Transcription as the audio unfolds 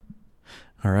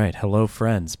All right. Hello,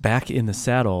 friends. Back in the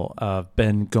saddle.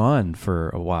 Been gone for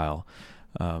a while.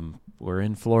 We're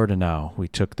in Florida now. We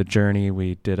took the journey.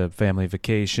 We did a family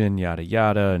vacation, yada,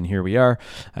 yada, and here we are.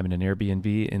 I'm in an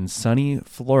Airbnb in sunny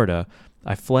Florida.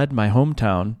 I fled my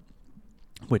hometown,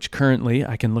 which currently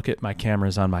I can look at my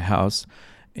cameras on my house,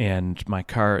 and my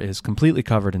car is completely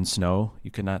covered in snow.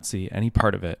 You cannot see any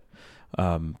part of it.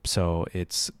 So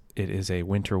it is a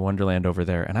winter wonderland over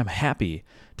there, and I'm happy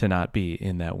to not be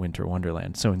in that winter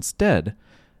wonderland. So instead,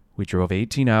 we drove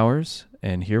 18 hours,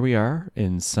 and here we are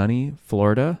in sunny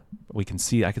Florida. I can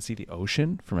see the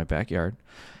ocean from my backyard,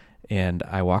 and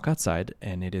I walk outside,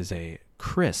 and it is a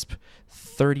crisp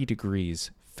 30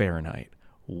 degrees Fahrenheit.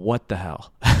 What the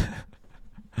hell?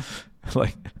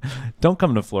 Like, don't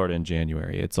come to Florida in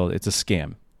January. It's a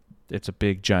scam. It's a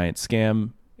big giant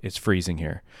scam. It's freezing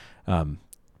here.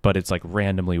 But it's like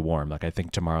randomly warm. Like I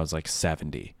think tomorrow's like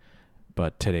 70,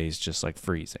 but today's just like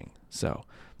freezing. So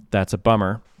that's a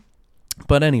bummer.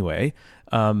 But anyway,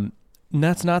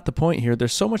 that's not the point here.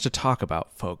 There's so much to talk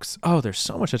about, folks. Oh, there's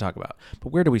so much to talk about.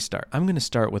 But where do we start? I'm going to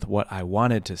start with what I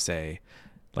wanted to say,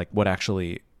 like what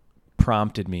actually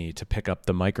prompted me to pick up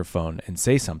the microphone and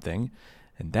say something.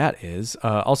 And that is,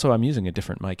 also I'm using a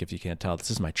different mic if you can't tell.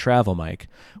 This is my travel mic,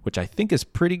 which I think is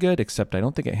pretty good, except I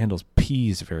don't think it handles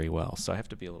P's very well. So I have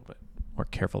to be a little bit more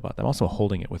careful about that. I'm also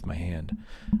holding it with my hand.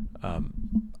 I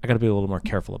got to be a little more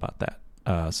careful about that.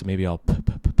 So maybe I'll,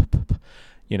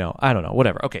 I don't know,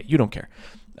 whatever. Okay, you don't care.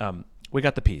 We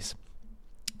got the P's.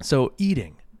 So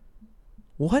eating.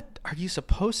 What are you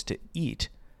supposed to eat?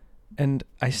 And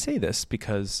I say this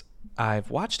because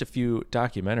I've watched a few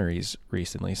documentaries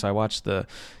recently. So I watched the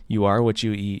You Are What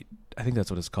You Eat, I think that's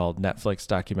what it's called, Netflix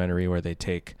documentary where they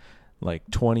take like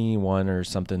 21 or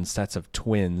something sets of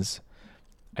twins,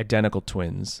 identical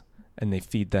twins, and they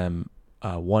feed them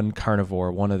one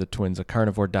carnivore, one of the twins a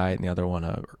carnivore diet and the other one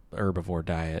a herbivore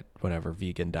diet, whatever,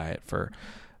 vegan diet for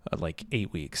like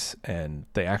 8 weeks. And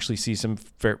they actually see some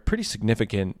pretty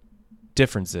significant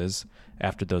differences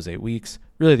after those 8 weeks.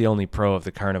 Really the only pro of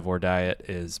the carnivore diet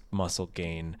is muscle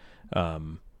gain,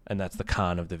 and that's the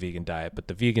con of the vegan diet. But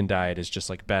the vegan diet is just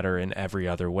like better in every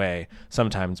other way,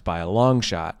 sometimes by a long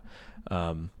shot.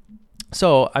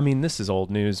 So, I mean, this is old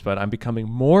news, but I'm becoming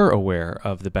more aware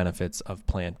of the benefits of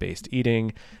plant-based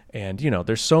eating. And,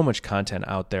 there's so much content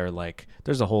out there. Like,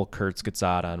 there's a whole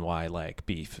Kurzgesagt on why, like,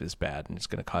 beef is bad and it's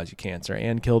going to cause you cancer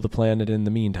and kill the planet in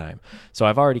the meantime. So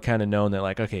I've already kind of known that,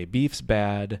 like, okay, beef's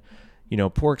bad.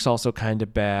 Pork's also kind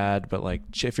of bad, but, like,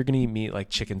 if you're going to eat meat, like,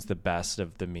 chicken's the best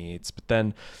of the meats. But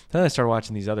then I started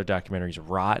watching these other documentaries.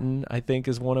 Rotten, I think,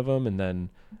 is one of them. And then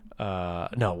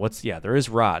there is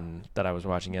Rotten that I was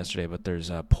watching yesterday, but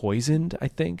there's Poisoned, I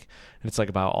think. And it's like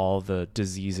about all the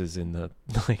diseases in the,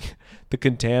 like the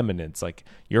contaminants. Like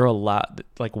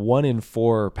like 1 in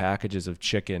 4 packages of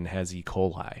chicken has E.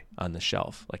 coli on the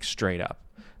shelf, like straight up,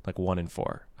 like 1 in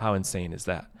 4. How insane is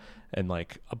that? And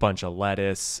like a bunch of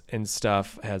lettuce and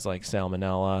stuff has like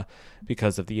salmonella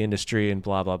because of the industry and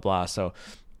blah, blah, blah. So,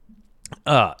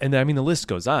 and I mean, the list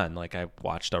goes on. Like I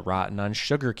watched a Rotten on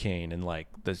sugarcane, and like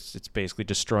this, it's basically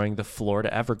destroying the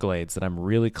Florida Everglades that I'm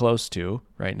really close to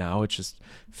right now, which is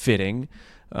fitting.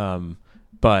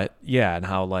 But yeah, and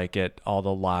how like all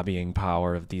the lobbying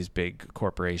power of these big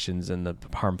corporations and the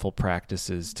harmful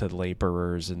practices to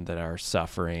laborers and that are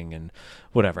suffering and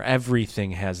whatever,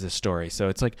 everything has this story. So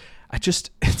it's like, I've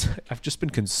just been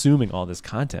consuming all this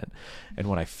content. And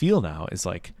what I feel now is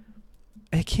like,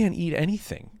 I can't eat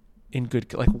anything in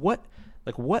good, what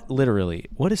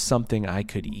is something I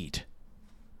could eat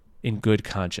in good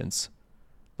conscience?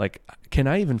 Like, can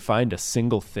I even find a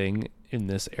single thing in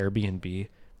this Airbnb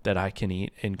that I can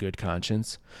eat in good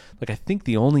conscience? Like, I think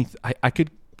the only, I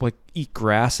could like eat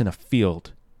grass in a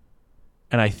field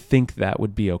and I think that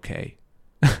would be okay.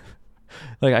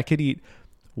 Like I could eat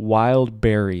wild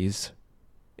berries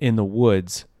in the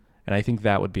woods and I think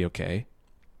that would be okay.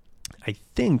 I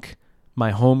think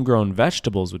my homegrown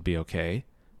vegetables would be okay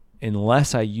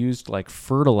unless I used like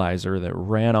fertilizer that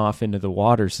ran off into the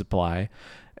water supply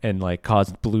and like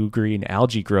caused blue-green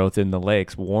algae growth in the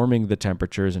lakes, warming the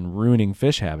temperatures and ruining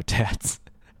fish habitats.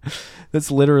 That's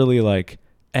literally like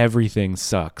everything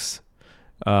sucks.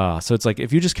 So it's like,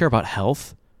 if you just care about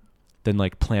health, then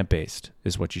like plant-based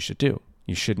is what you should do.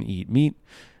 You shouldn't eat meat.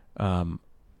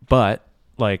 But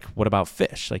like, what about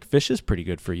fish? Like fish is pretty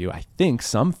good for you. I think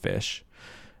some fish.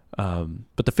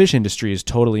 But the fish industry is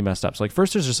totally messed up. So like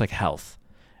first there's just like health.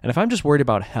 And if I'm just worried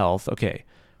about health, okay,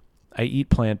 I eat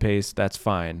plant-based, that's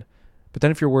fine. But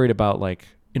then if you're worried about like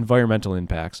environmental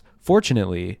impacts,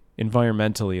 fortunately,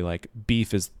 environmentally, like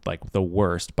beef is like the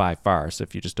worst by far. So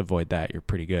if you just avoid that, you're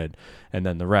pretty good. And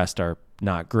then the rest are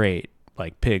not great.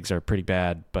 Like pigs are pretty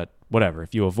bad, but whatever.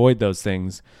 If you avoid those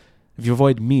things, if you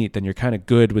avoid meat, then you're kind of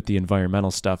good with the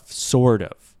environmental stuff, sort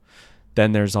of.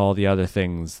 Then there's all the other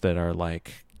things that are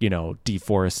like,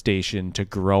 deforestation to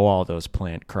grow all those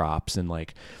plant crops, and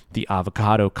like the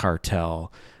avocado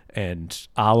cartel and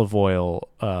olive oil.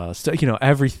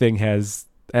 Everything has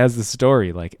the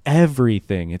story, like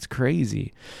everything. It's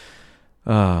crazy.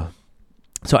 So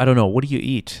I don't know. What do you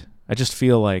eat? I just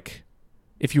feel like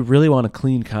if you really want a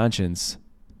clean conscience,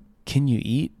 can you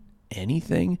eat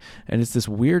anything? And it's this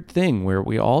weird thing where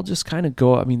we all just kind of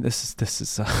go, I mean, this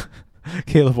is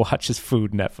Caleb watches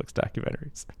food Netflix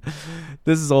documentaries.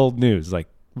 This is old news. Like,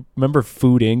 remember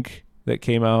Food Inc. that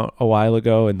came out a while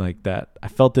ago? And like that, I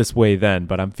felt this way then,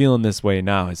 but I'm feeling this way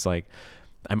now. It's like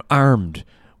I'm armed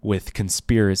with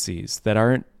conspiracies that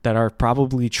are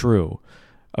probably true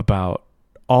about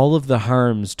all of the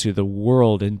harms to the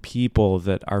world and people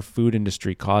that our food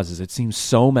industry causes. It seems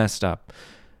so messed up.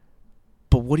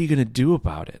 But what are you going to do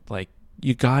about it? Like,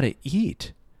 you got to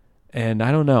eat. And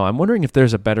I don't know. I'm wondering if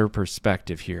there's a better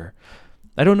perspective here.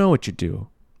 I don't know what you do.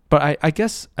 But I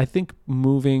think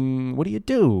moving, what do you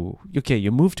do? Okay,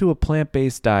 you move to a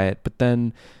plant-based diet, but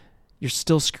then you're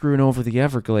still screwing over the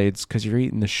Everglades because you're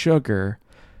eating the sugar.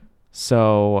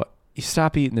 So you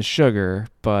stop eating the sugar,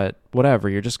 but whatever,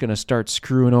 you're just going to start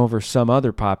screwing over some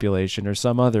other population or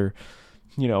some other,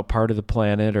 part of the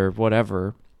planet or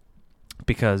whatever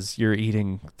because you're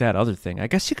eating that other thing. I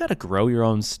guess you got to grow your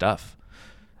own stuff.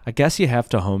 I guess you have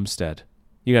to homestead.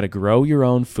 You got to grow your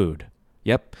own food.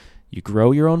 Yep. You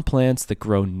grow your own plants that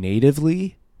grow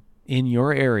natively in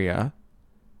your area,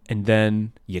 and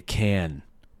then you can.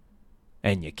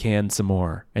 And you can some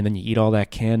more. And then you eat all that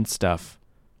canned stuff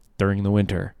during the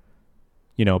winter.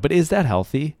 But is that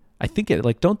healthy? I think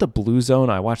don't the Blue Zone,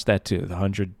 I watched that too, the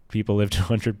 100 people live to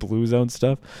 100 Blue Zone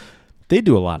stuff. They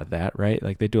do a lot of that, right?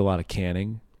 Like they do a lot of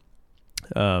canning.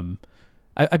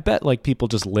 I bet like people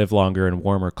just live longer in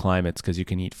warmer climates because you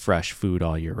can eat fresh food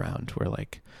all year round.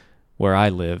 Where I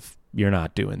live, you're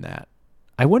not doing that.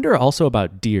 I wonder also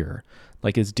about deer.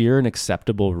 Like, is deer an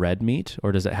acceptable red meat,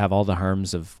 or does it have all the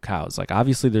harms of cows? Like,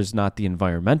 obviously there's not the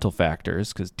environmental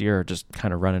factors because deer are just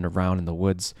kind of running around in the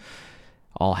woods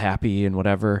all happy and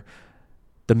whatever.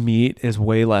 The meat is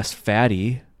way less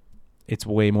fatty. It's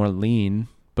way more lean.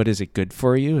 But is it good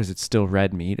for you? Is it still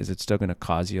red meat? Is it still going to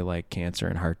cause you like cancer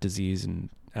and heart disease and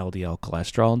LDL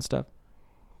cholesterol and stuff?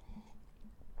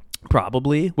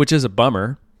 Probably, which is a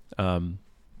bummer. But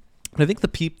I think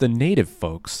the native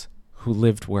folks who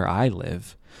lived where I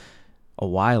live a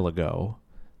while ago,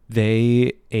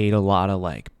 they ate a lot of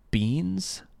like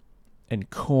beans and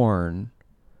corn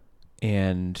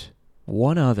and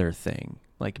one other thing,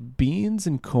 like beans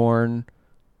and corn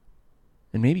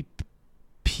and maybe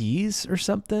peas or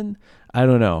something. I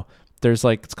don't know. There's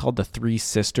like, it's called the Three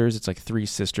Sisters. It's like Three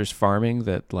Sisters farming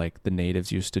that like the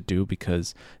natives used to do,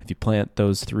 because if you plant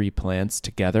those three plants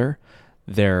together,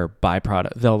 their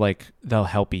byproduct, they'll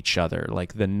help each other.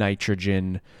 Like the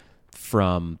nitrogen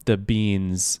from the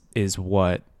beans is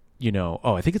what,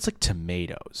 I think it's like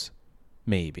tomatoes.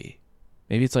 Maybe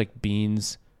it's like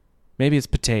beans. Maybe it's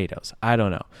potatoes. I don't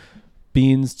know.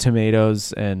 Beans,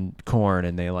 tomatoes, and corn,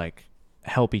 and they like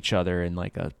help each other in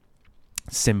like a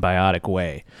symbiotic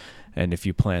way. And if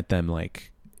you plant them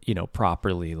like,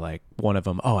 properly, like one of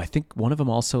them, I think one of them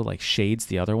also like shades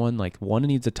the other one. Like one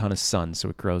needs a ton of sun, so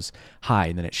it grows high,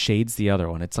 and then it shades the other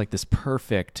one. It's like this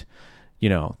perfect,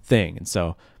 thing. And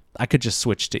so I could just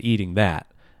switch to eating that,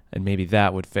 and maybe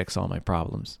that would fix all my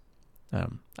problems.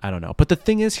 I don't know. But the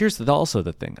thing is, here's also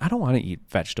the thing. I don't want to eat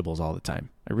vegetables all the time.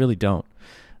 I really don't.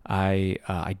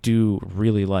 I do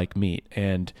really like meat,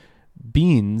 and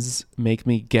beans make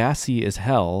me gassy as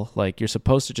hell. Like, you're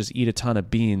supposed to just eat a ton of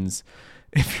beans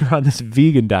if you're on this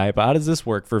vegan diet. But how does this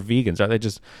work for vegans?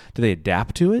 Do they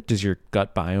adapt to it? Does your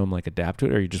gut biome like adapt to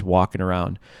it? Or are you just walking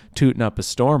around tooting up a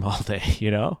storm all day,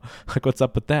 Like, what's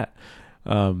up with that?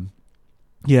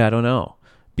 Yeah, I don't know.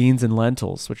 Beans and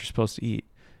lentils, what you're supposed to eat.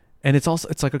 And it's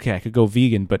like, okay, I could go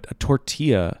vegan, but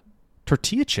tortilla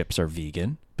chips are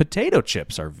vegan. Potato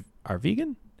chips are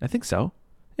vegan? I think so.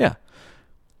 Yeah.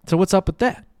 So what's up with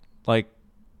that? Like,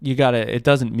 it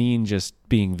doesn't mean just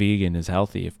being vegan is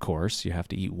healthy, of course. You have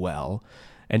to eat well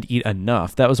and eat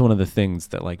enough. That was one of the things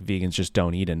that like vegans just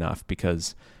don't eat enough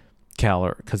because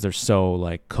they're so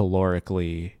like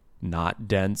calorically not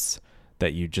dense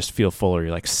that you just feel full, or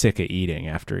you're like sick of eating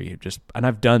after and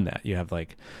I've done that. You have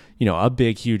like, a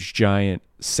big, huge, giant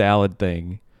salad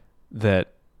thing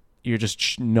that you're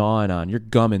just gnawing on. You're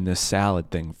gumming this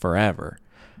salad thing forever,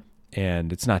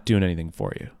 and it's not doing anything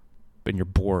for you. And you're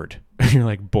bored. You're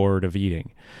like bored of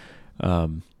eating.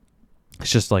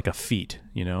 It's just like a feat,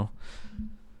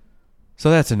 So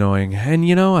that's annoying.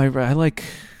 And I like,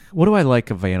 what do I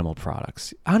like of animal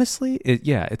products? Honestly,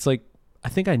 it's like, I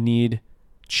think I need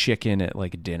chicken at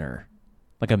like dinner,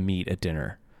 like a meat at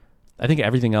dinner. I think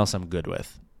everything else I'm good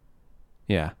with.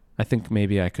 Yeah. I think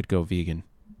maybe I could go vegan,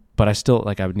 but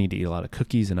I would need to eat a lot of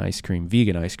cookies and ice cream,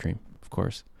 vegan ice cream, of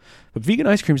course, but vegan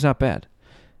ice cream is not bad.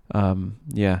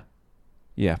 Yeah.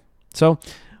 So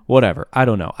whatever. I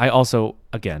don't know. I also,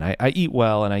 again, I eat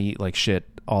well and I eat like shit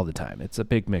all the time. It's a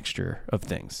big mixture of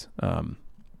things.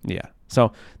 Yeah.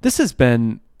 So this has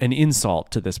been an insult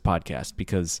to this podcast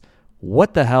because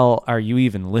what the hell are you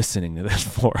even listening to this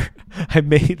for? I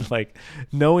made like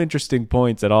no interesting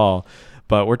points at all,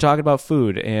 but we're talking about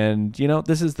food and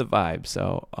this is the vibe.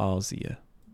 So I'll see you.